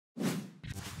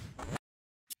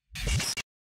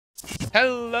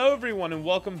Hello everyone and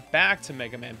welcome back to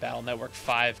Mega Man Battle Network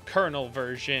 5 kernel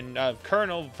version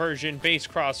base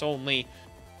cross only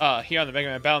here on the Mega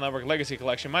Man Battle Network Legacy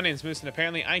Collection. My name is Moose and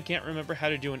apparently I can't remember how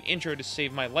to do an intro to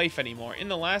save my life anymore. In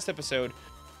the last episode,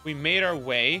 we made our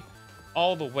way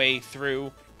all the way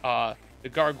through the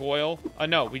gargoyle.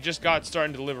 No, we just got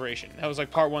started into Liberation. That was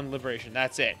like part 1 Liberation.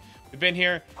 That's it. We've been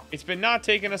here. It's been not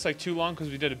taking us like too long because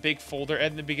we did a big folder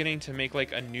at the beginning to make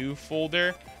like a new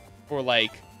folder for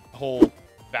like whole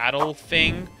battle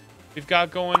thing we've got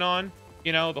going on,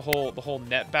 you know, the whole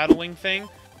net battling thing,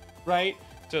 right?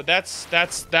 So that's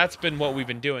been what we've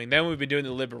been doing. Then we've been doing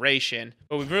the Liberation,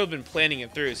 but we've really been planning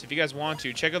it through. So if you guys want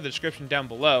to, check out the description down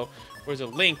below. There's a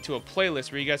link to a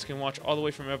playlist where you guys can watch all the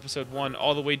way from episode 1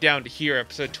 all the way down to here,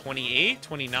 episode 28,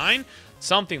 29,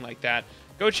 something like that.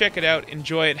 Go check it out,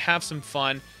 enjoy it, have some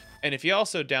fun. And if you're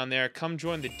also down there, come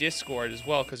join the Discord as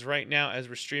well, because right now, as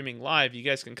we're streaming live, you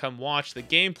guys can come watch the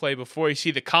gameplay before you see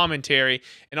the commentary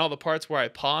and all the parts where I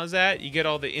pause at. You get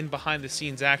all the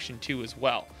behind-the-scenes action, too, as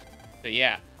well. So,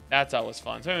 yeah, that's always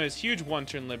fun. So, anyways, huge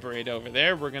one-turn Liberate over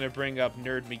there. We're going to bring up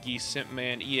Nerd McGee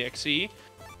MMBN.EXE,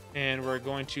 and we're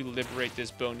going to liberate this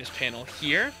bonus panel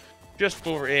here, just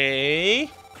for a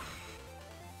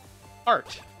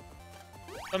heart.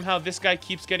 Somehow, this guy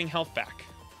keeps getting health back.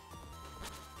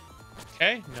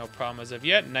 Okay, no problem as of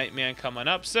yet. Nightman coming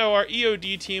up. So our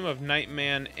EOD team of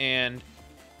Nightman and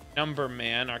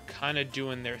Numberman are kind of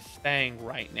doing their thing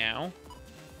right now.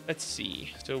 Let's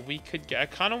see. So we could get... I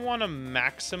kind of want to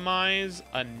maximize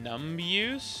a num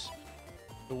use.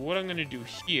 So what I'm going to do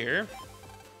here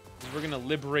is we're going to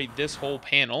liberate this whole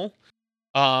panel.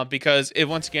 Because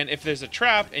once again, if there's a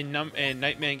trap and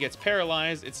Nightman gets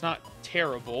paralyzed, it's not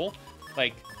terrible.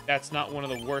 Like... that's not one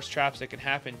of the worst traps that can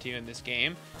happen to you in this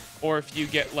game. Or if you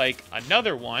get, like,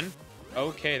 another one.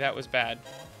 Okay, that was bad.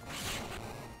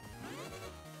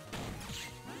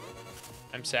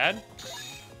 I'm sad.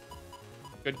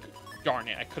 Good. Darn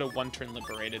it. I could have one-turn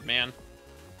liberated, man.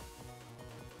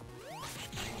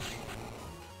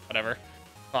 Whatever.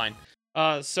 Fine.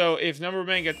 So if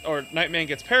Nightman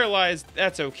gets paralyzed,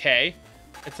 that's okay.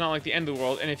 It's not like the end of the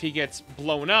world. And if he gets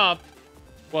blown up,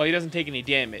 well, he doesn't take any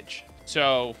damage.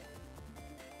 So,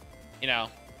 you know,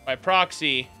 by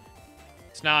proxy,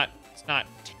 it's not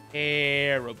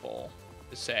terrible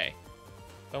to say.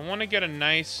 So I want to get a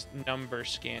nice number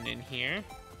scan in here.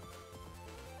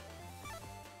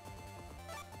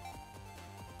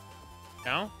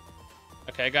 No?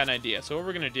 Okay, I got an idea. So what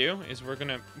we're going to do is we're going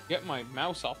to get my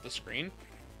mouse off the screen.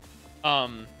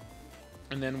 And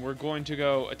then we're going to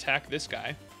go attack this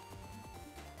guy.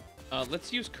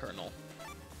 Let's use Colonel,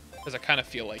 because I kind of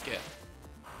feel like it.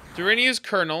 So we're going to use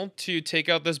Colonel to take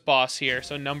out this boss here,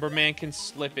 so Numberman can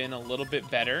slip in a little bit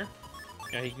better.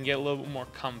 You know, he can get a little bit more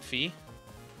comfy.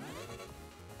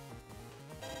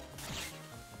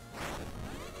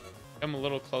 Come a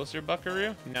little closer,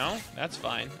 Buckaroo? No? That's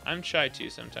fine. I'm shy too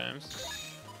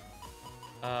sometimes.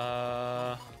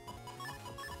 That's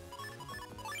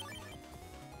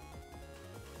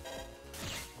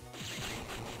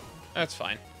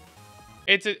fine.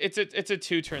 It's a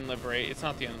 2-turn Liberate. It's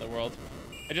not the end of the world.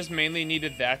 I just mainly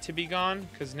needed that to be gone,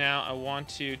 because now I want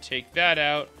to take that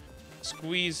out,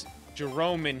 squeeze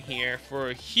Jerome in here for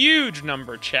a huge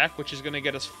number check, which is going to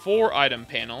get us 4 item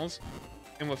panels.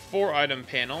 And with 4 item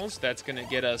panels, that's going to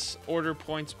get us order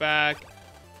points back.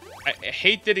 I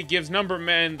hate that it gives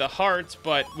Numberman the hearts,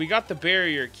 but we got the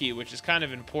barrier key, which is kind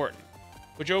of important,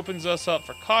 which opens us up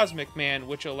for Cosmic Man,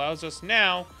 which allows us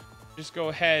now just go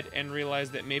ahead and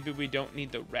realize that maybe we don't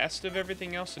need the rest of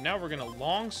everything else. So now we're going to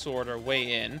longsword our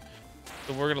way in.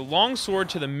 So we're going to longsword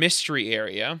to the mystery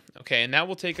area. Okay, and that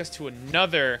will take us to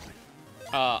another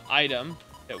item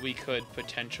that we could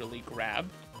potentially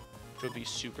grab, which would be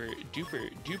super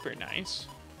duper duper nice.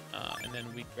 And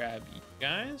then we grab you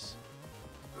guys.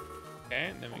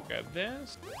 Okay, and then we grab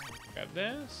this. Grab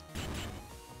this.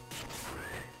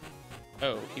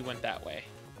 Oh, he went that way.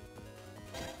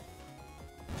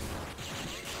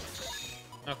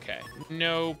 Okay,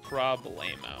 no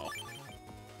problemo.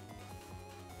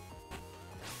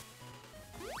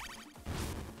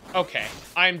 Okay,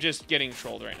 I'm just getting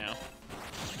trolled right now.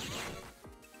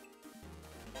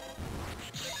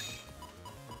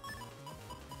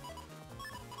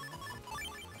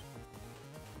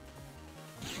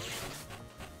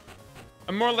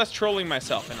 I'm more or less trolling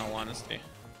myself, in all honesty.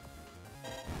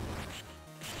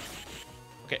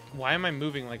 Okay, why am I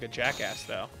moving like a jackass,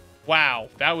 though? Wow,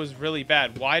 that was really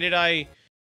bad. Why did I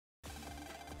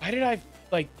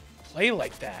like play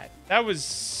like that? That was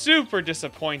super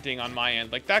disappointing on my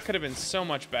end. Like, that could have been so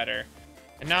much better.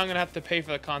 And now I'm gonna have to pay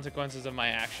for the consequences of my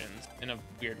actions in a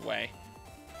weird way.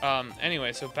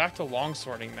 Anyway, so back to long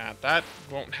sorting that. That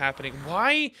won't happening.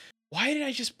 Why did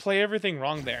I just play everything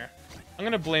wrong there? I'm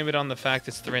gonna blame it on the fact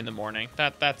it's 3 in the morning.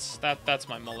 That's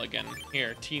my mulligan.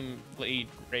 Here, team lead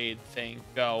raid thing.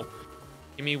 Go.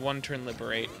 Give me 1 turn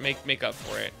liberate. Make up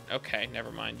for it. Okay,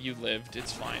 never mind. You lived.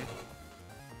 It's fine.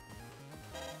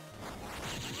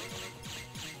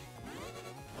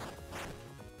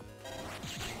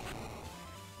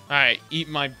 Alright, eat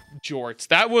my jorts.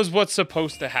 That was what's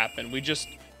supposed to happen. We just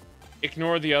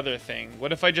ignore the other thing.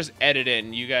 What if I just edit it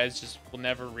and you guys just will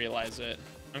never realize it?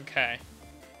 Okay.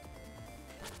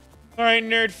 Alright,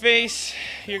 nerd face.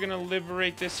 You're gonna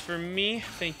liberate this for me.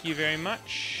 Thank you very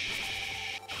much.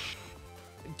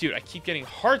 Dude, I keep getting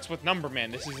hearts with Number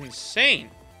Man. This is insane.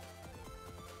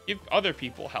 Give other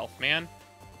people health, man.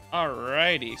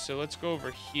 Alrighty, so let's go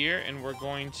over here and we're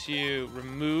going to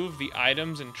remove the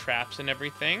items and traps and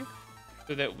everything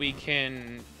so that we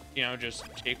can, you know, just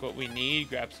take what we need,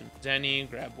 grab some Zenny,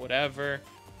 grab whatever.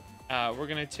 We're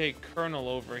going to take Colonel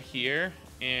over here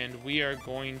and we are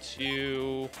going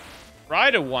to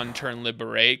try to 1 turn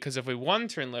liberate, because if we 1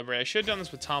 turn liberate, I should have done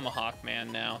this with Tomahawk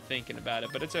Man now, thinking about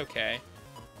it, but it's okay.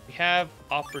 We have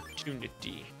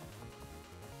opportunity.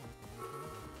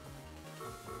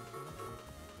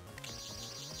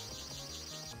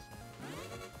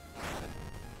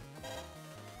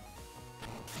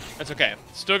 That's okay.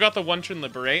 Still got the 1 turn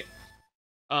liberate.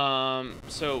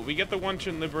 So we get the 1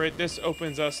 turn liberate. This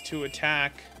opens us to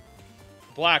attack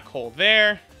black hole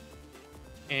there.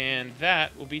 And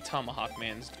that will be Tomahawk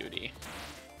Man's duty.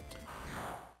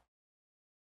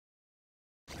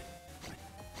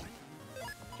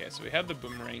 Okay, so we have the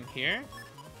boomerang here.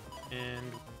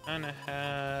 And we kind of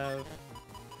have...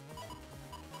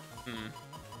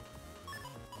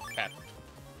 Okay.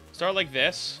 Start like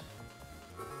this.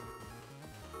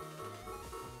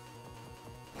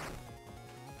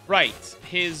 Right,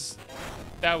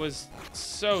 that was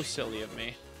so silly of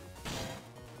me.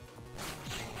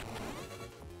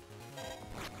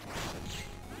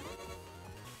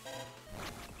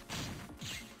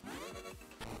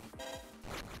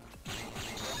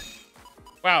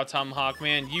 Wow, Tomahawk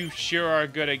Man, you sure are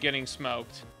good at getting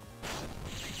smoked.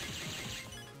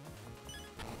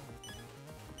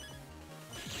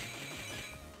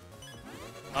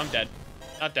 I'm dead.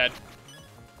 Not dead.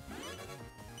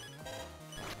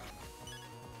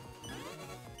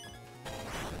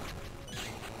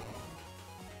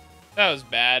 That was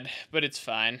bad, but it's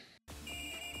fine.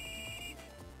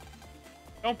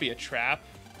 Don't be a trap.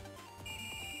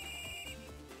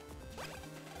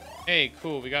 Hey,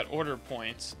 cool, we got order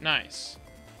points. Nice.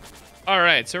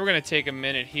 Alright, so we're going to take a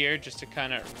minute here just to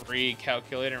kind of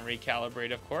recalculate and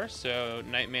recalibrate, of course. So,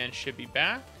 Nightman should be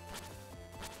back.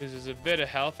 Loses a bit of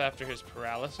health after his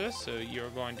paralysis, so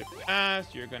you're going to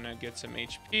pass. You're going to get some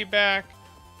HP back.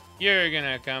 You're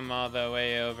gonna come all the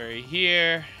way over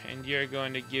here, and you're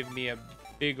going to give me a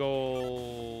big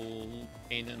old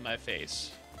pain in my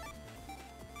face.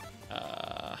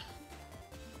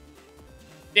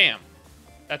 Damn.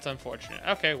 That's unfortunate.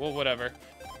 Okay, well, whatever.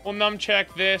 We'll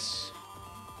numcheck this.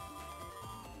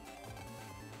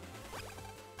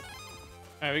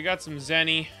 Alright, we got some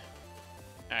Zenny.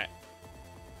 Alright.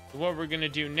 So what we're gonna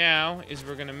do now is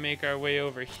we're gonna make our way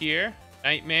over here.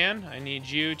 Nightman, I need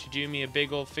you to do me a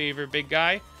big old favor, big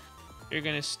guy. You're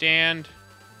gonna stand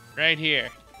right here.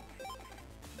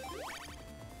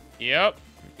 Yep,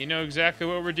 you know exactly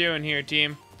what we're doing here,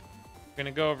 team. We're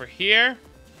gonna go over here.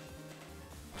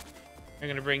 We're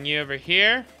gonna bring you over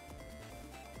here.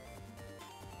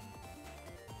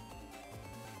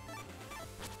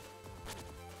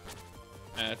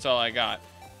 And that's all I got.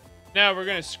 Now we're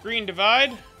gonna screen divide.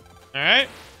 All right.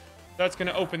 That's going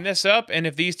to open this up, and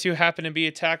if these two happen to be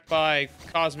attacked by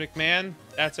Cosmic Man,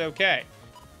 that's okay.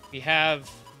 We have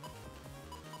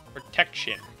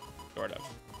protection, sort of.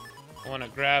 I want to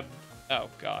grab... Oh,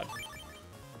 God.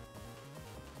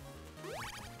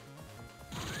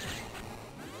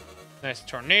 Nice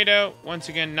tornado. Once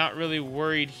again, not really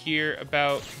worried here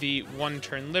about the 1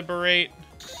 turn liberate.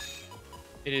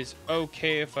 It is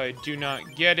okay if I do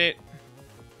not get it.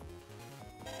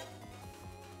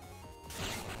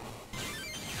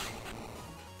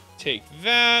 Take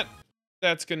that.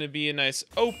 That's going to be a nice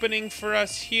opening for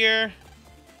us here.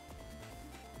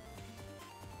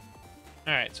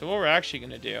 Alright, so what we're actually going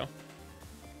to do...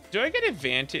 Do I get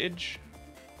advantage?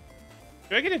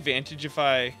 Do I get advantage if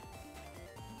I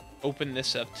open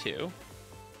this up too?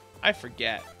 I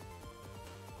forget.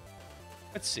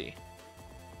 Let's see.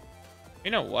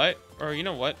 You know what? Or you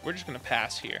know what? We're just going to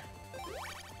pass here.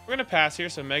 We're going to pass here,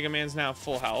 so Mega Man's now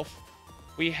full health.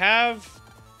 We have...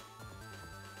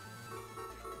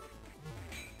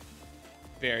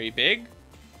 very big.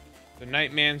 The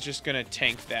Nightman's just going to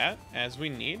tank that as we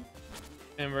need.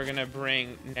 And we're going to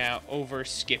bring now over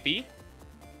Skippy.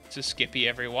 So Skippy,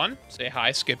 everyone. Say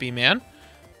hi, Skippy, man.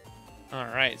 All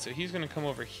right, so he's going to come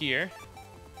over here.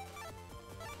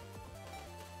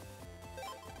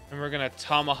 And we're going to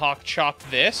tomahawk chop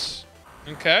this.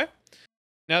 Okay.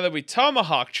 Now that we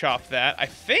tomahawk chop that, I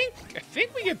think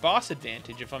we get boss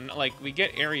advantage if I'm not, like, we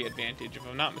get area advantage if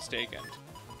I'm not mistaken.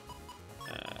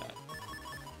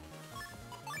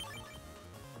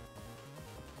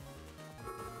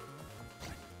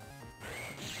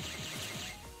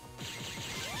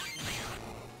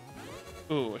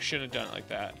 Ooh, I shouldn't have done it like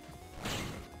that.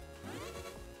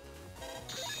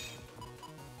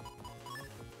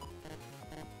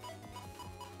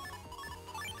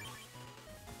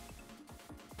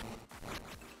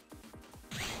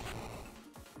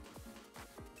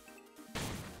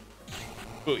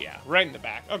 Ooh, yeah, right in the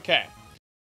back. Okay.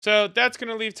 So that's going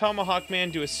to leave Tomahawk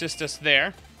Man to assist us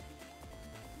there.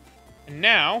 And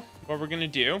now, what we're going to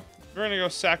do, we're going to go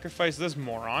sacrifice this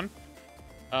moron.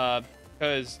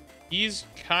 Because he's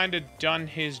kind of done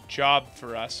his job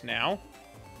for us now.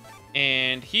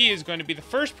 And he is going to be the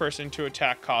first person to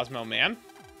attack Cosmo Man.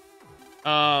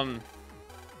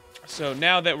 So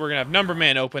now that we're going to have Number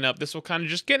Man open up, this will kind of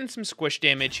just get in some squish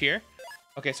damage here.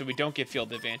 Okay, so we don't get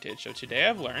field advantage. So today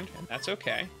I've learned, and that's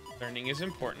okay. Learning is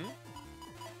important.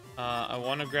 I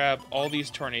want to grab all these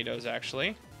tornadoes,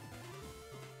 actually.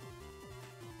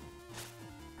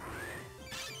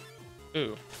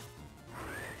 Ooh.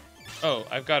 Oh,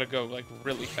 I've got to go, like,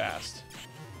 really fast.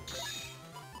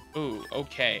 Ooh,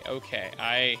 okay,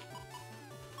 okay.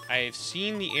 I've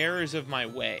seen the errors of my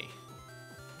way.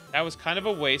 That was kind of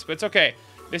a waste, but it's okay.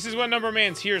 This is what Number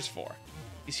Man's here for.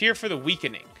 He's here for the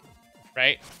weakening,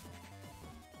 right?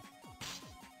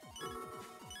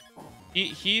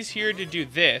 He's here to do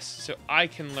this, so I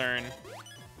can learn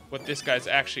what this guy's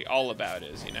actually all about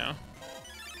is, you know?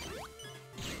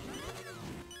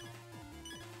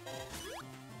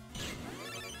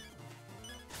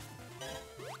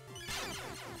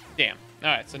 Damn.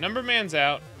 Alright, so Number Man's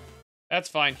out. That's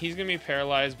fine. He's going to be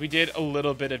paralyzed. We did a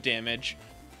little bit of damage.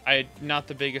 I'm not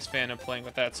the biggest fan of playing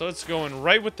with that. So let's go in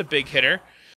right with the big hitter.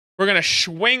 We're going to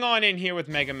swing on in here with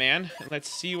Mega Man. And let's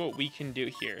see what we can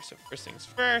do here. So first things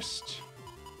first.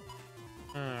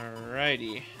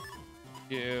 Alrighty.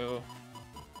 Do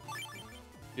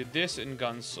this in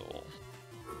Gun Soul.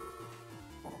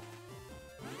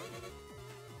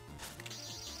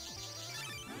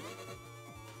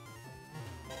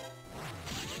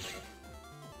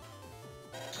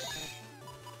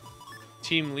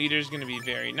 Team leader's going to be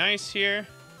very nice here.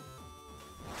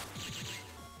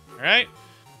 Alright.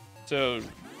 So,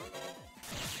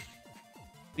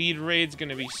 lead raid's going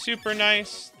to be super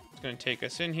nice. It's going to take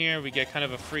us in here. We get kind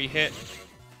of a free hit.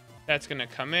 That's going to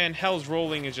come in. Hell's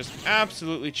Rolling is just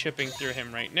absolutely chipping through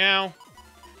him right now.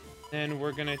 Then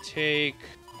we're going to take...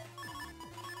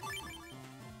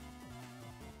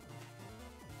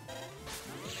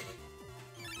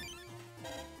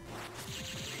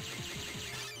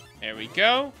 There we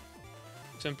go.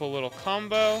 Simple little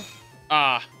combo.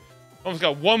 Ah. Almost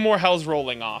got one more Hell's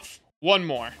Rolling off. One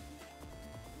more.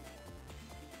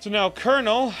 So now,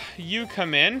 Colonel, you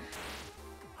come in.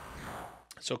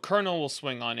 So Colonel will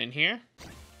swing on in here.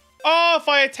 Oh, if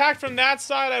I attacked from that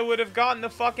side, I would have gotten the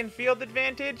fucking field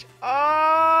advantage.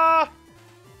 Ah!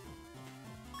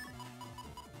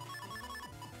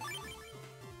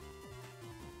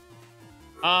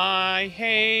 I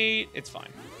hate... It's fine.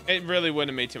 It really wouldn't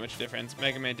have made too much difference.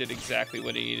 Mega Man did exactly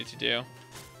what he needed to do.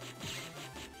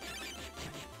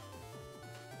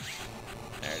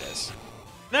 There it is.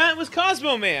 That was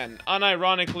Cosmo Man.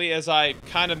 Unironically, as I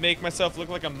kind of make myself look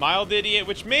like a mild idiot,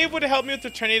 which may would have helped me with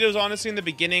the tornadoes, honestly, in the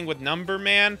beginning with Number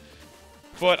Man.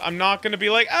 But I'm not going to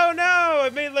be like, oh no, I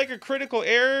made like a critical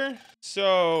error.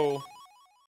 So,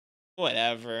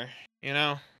 whatever, you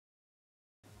know?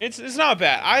 It's not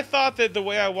bad. I thought that the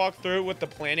way I walked through it with the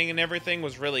planning and everything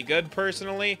was really good,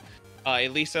 personally.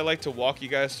 At least I like to walk you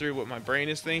guys through what my brain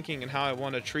is thinking and how I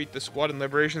want to treat the squad and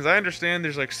liberations. I understand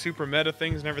there's like super meta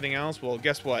things and everything else. Well,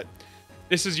 guess what?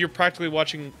 This is, you're practically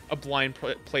watching a blind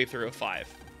playthrough of 5.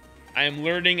 I am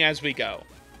learning as we go.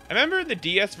 I remember the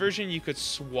DS version, you could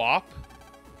swap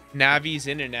navis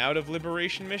in and out of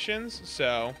liberation missions,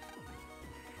 so...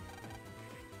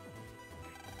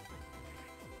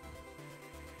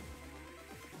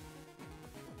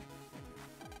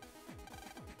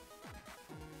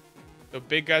 The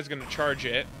big guy's gonna charge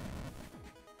it.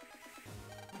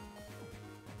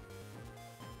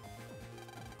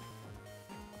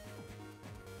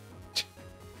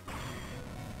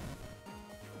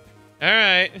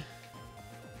 Alright.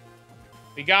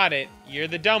 We got it. You're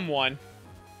the dumb one.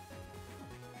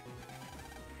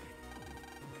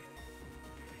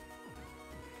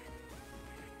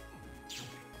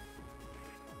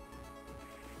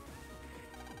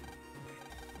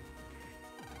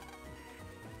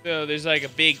 So there's like a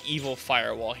big evil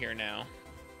firewall here now.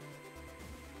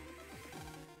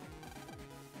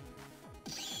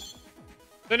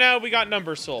 So now we got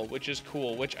Number Soul, which is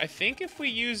cool. Which I think if we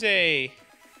use a...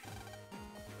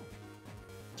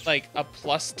 like a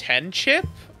plus 10 chip,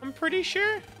 I'm pretty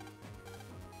sure.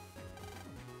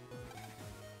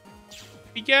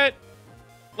 We get...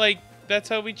 like, that's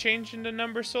how we change into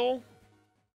Number Soul?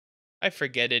 I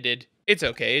forget it. It's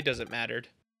okay. It doesn't matter.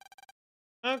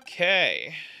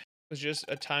 Okay. It was just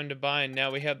a time to buy, and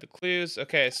now we have the clues.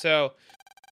 Okay, so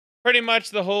pretty much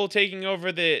the whole taking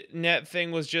over the net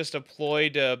thing was just a ploy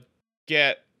to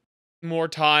get more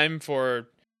time for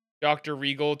Dr.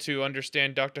 Regal to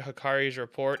understand Dr. Hikari's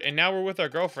report, and now we're with our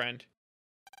girlfriend.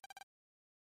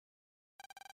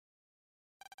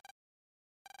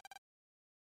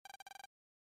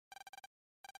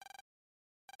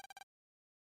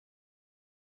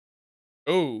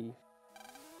 Oh.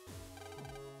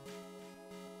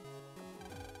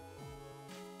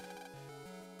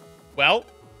 Well.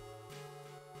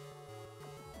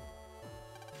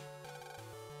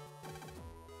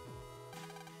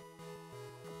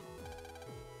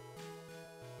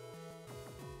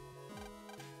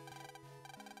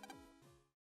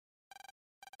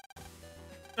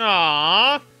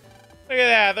 Aww. Look at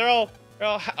that. They're all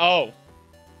oh.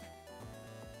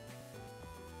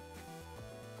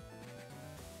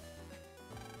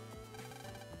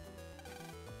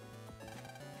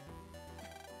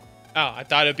 Oh, I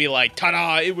thought it'd be like,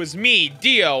 ta-da, it was me,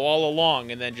 Dio, all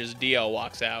along, and then just Dio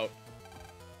walks out.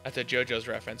 That's a JoJo's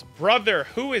reference. Brother,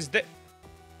 who is that?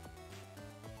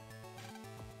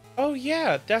 Oh,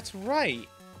 yeah, that's right.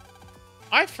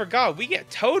 I forgot, we get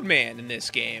Toadman in this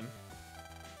game.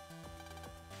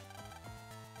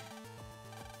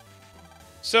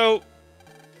 So,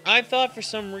 I thought for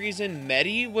some reason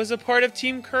Medi was a part of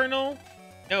Team Colonel.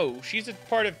 No, she's a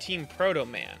part of Team Proto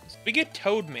Man. So we get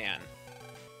Toadman.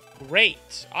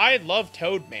 Great. I love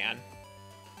Toadman.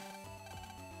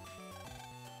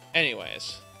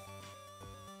 Anyways.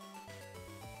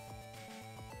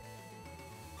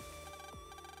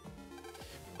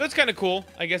 That's kind of cool.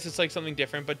 I guess it's like something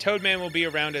different, but Toadman will be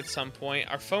around at some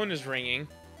point. Our phone is ringing.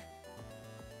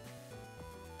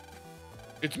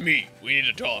 It's me. We need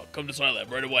to talk. Come to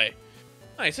Silab right away.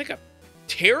 Oh, he's like a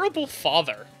terrible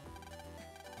father.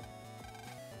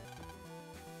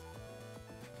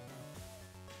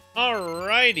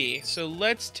 Alrighty, so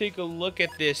let's take a look at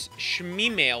this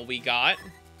shmee-mail we got.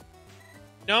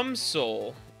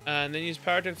 Numsoul. And then use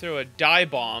power to throw a die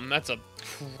bomb. That's a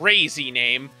crazy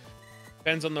name.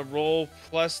 Depends on the roll.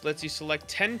 Plus, lets you select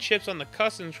 10 chips on the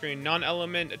custom screen.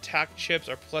 Non-element attack chips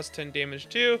are plus 10 damage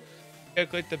too.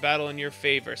 Calculate the battle in your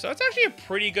favor. So that's actually a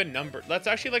pretty good number. That's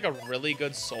actually like a really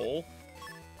good soul,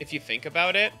 if you think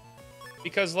about it.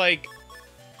 Because, like,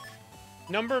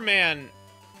 Number Man,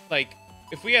 like,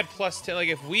 if we had plus 10, like,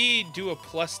 if we do a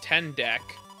plus 10 deck,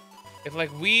 if,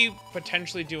 like, we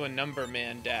potentially do a Number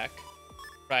Man deck,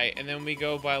 right, and then we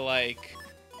go by, like,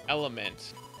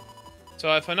 element.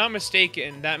 So if I'm not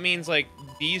mistaken, that means, like,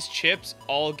 these chips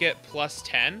all get plus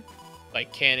 10.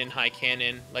 Like, cannon, high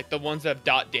cannon, like the ones that have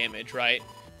dot damage, right?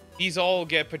 These all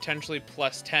get potentially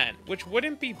plus 10, which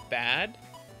wouldn't be bad.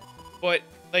 But,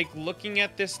 like, looking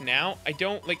at this now, I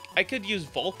don't, like, I could use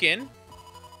Vulcan,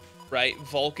 right?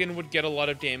 Vulcan would get a lot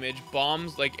of damage.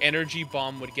 Bombs, like Energy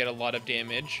Bomb would get a lot of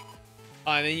damage.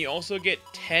 And then you also get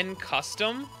 10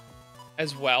 custom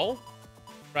as well,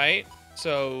 right?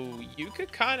 So you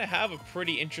could kind of have a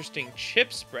pretty interesting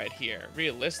chip spread here,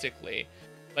 realistically.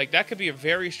 Like, that could be a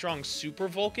very strong Super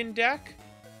Vulcan deck.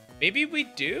 Maybe we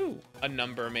do a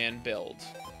Number Man build.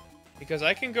 Because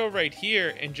I can go right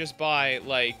here and just buy,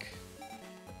 like...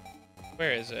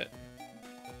 Where is it?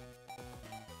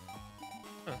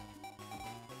 Huh.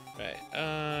 Right.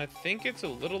 I think it's a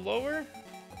little lower.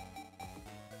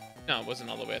 No, it wasn't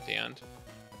all the way at the end.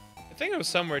 I think it was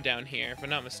somewhere down here, if I'm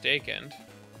not mistaken.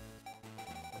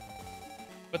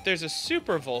 But there's a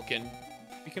Super Vulcan.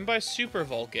 You can buy Super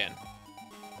Vulcan.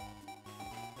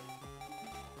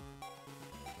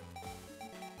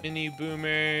 Mini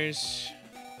Boomers.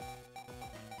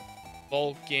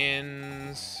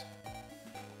 Vulcans.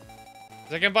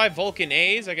 I can buy Vulcan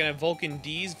A's. I can have Vulcan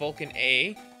D's, Vulcan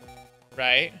A.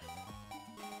 Right?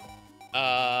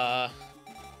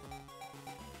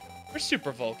 Where's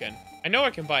Super Vulcan? I know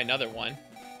I can buy another one.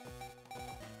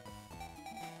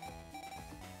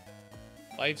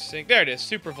 Life Sync. There it is.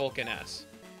 Super Vulcan S.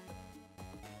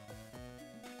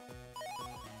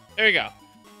 There we go.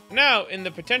 Now, in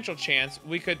the potential chance,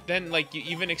 we could then, like, you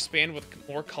even expand with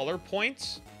more color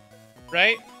points,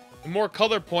 right? And more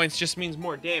color points just means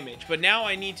more damage. But now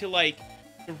I need to, like,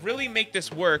 to really make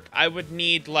this work, I would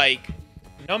need, like,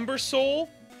 Number Soul,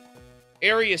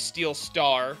 Area Steel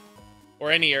Star,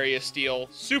 or any Area Steel,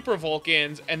 Super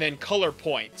Vulcans, and then color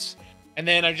points. And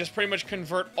then I just pretty much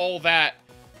convert all that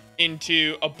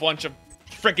into a bunch of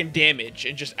freaking damage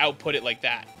and just output it like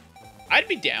that. I'd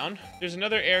be down. There's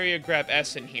another area grab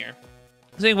S in here.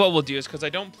 I think what we'll do is, because I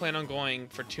don't plan on going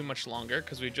for too much longer,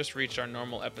 because we've just reached our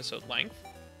normal episode length,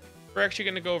 we're actually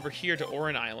going to go over here to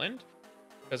Orin Island.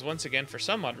 Because once again, for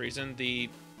some odd reason, the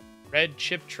red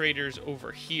chip traders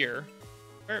over here.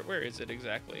 Where is it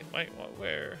exactly?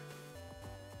 Where?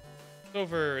 It's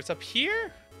over. It's up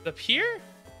here? It's up here?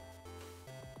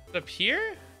 It's up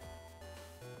here?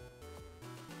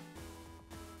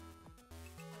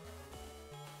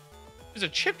 There's a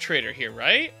chip trader here,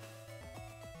 right?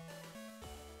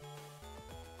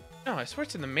 No, I swear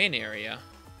it's in the main area.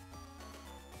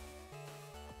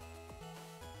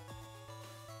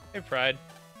 Hey, Pride.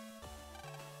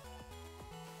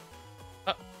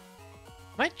 Am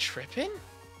I tripping?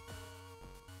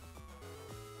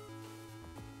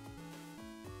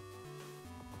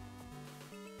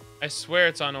 I swear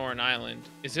it's on Orin Island.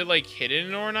 Is it, like, hidden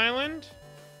in Orin Island?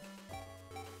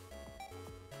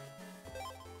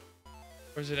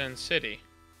 Or is it in City?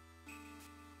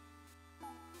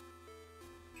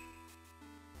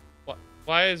 What?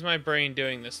 Why is my brain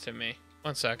doing this to me?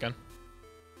 1 second.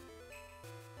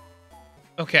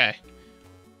 Okay.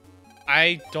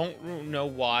 I don't know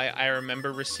why I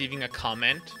remember receiving a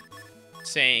comment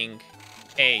saying,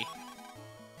 hey,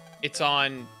 it's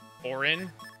on Orin.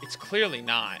 It's clearly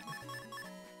not.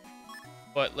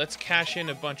 But let's cash in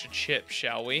a bunch of chips,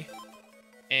 shall we?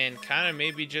 And kind of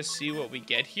maybe just see what we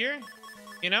get here.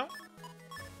 You know?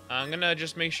 I'm going to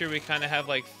just make sure we kind of have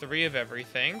like 3 of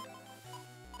everything.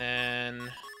 And is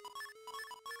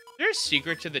there a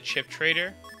secret to the chip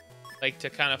trader? Like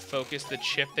to kind of focus the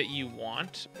chip that you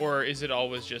want? Or is it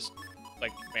always just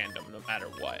like random no matter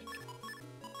what?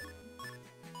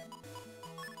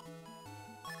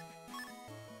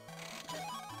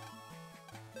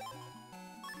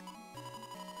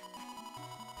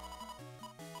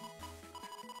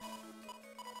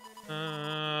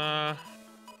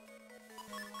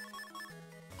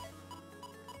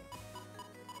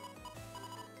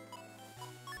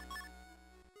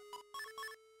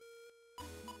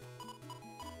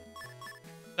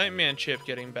 Nightman chip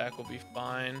getting back will be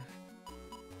fine.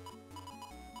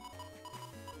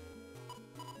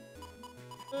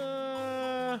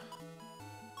 I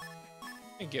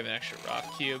can give an extra rock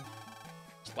cube.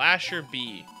 Slasher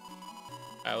B.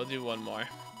 Alright, we'll do one more.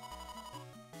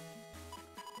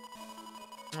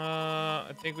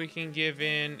 I think we can give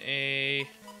in a...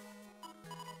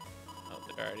 Oh,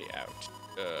 they're already out.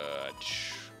 Good.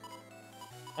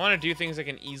 I want to do things I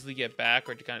can easily get back,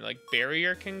 or to kind of like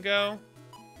barrier can go.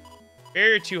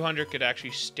 Barrier 200 could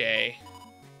actually stay.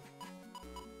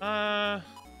 I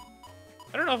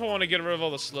don't know if I want to get rid of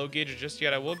all the slow gauges just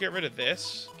yet. I will get rid of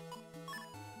this.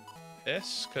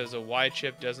 Because a Y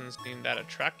chip doesn't seem that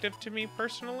attractive to me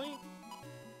personally.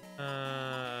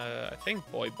 I think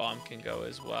Boy Bomb can go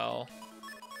as well.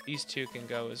 These 2 can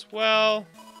go as well.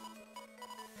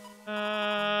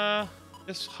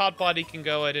 This Hot Body can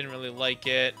go. I didn't really like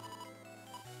it.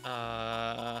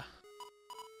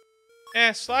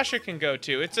 Slasher can go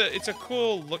too. It's a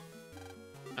cool look.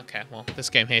 Okay, well, this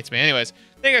game hates me. Anyways,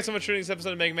 thank you guys so much for this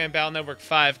episode of Mega Man Battle Network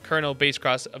 5 Kernel Base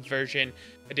Cross version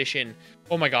edition.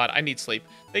 Oh my god, I need sleep.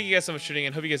 Thank you guys so much for tuning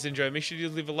in. Hope you guys enjoyed. Make sure you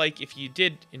leave a like if you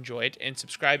did enjoy it, and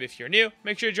subscribe if you're new.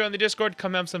 Make sure you join the Discord,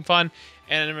 come have some fun,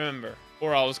 and remember,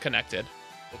 we're always connected.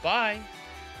 Bye-bye.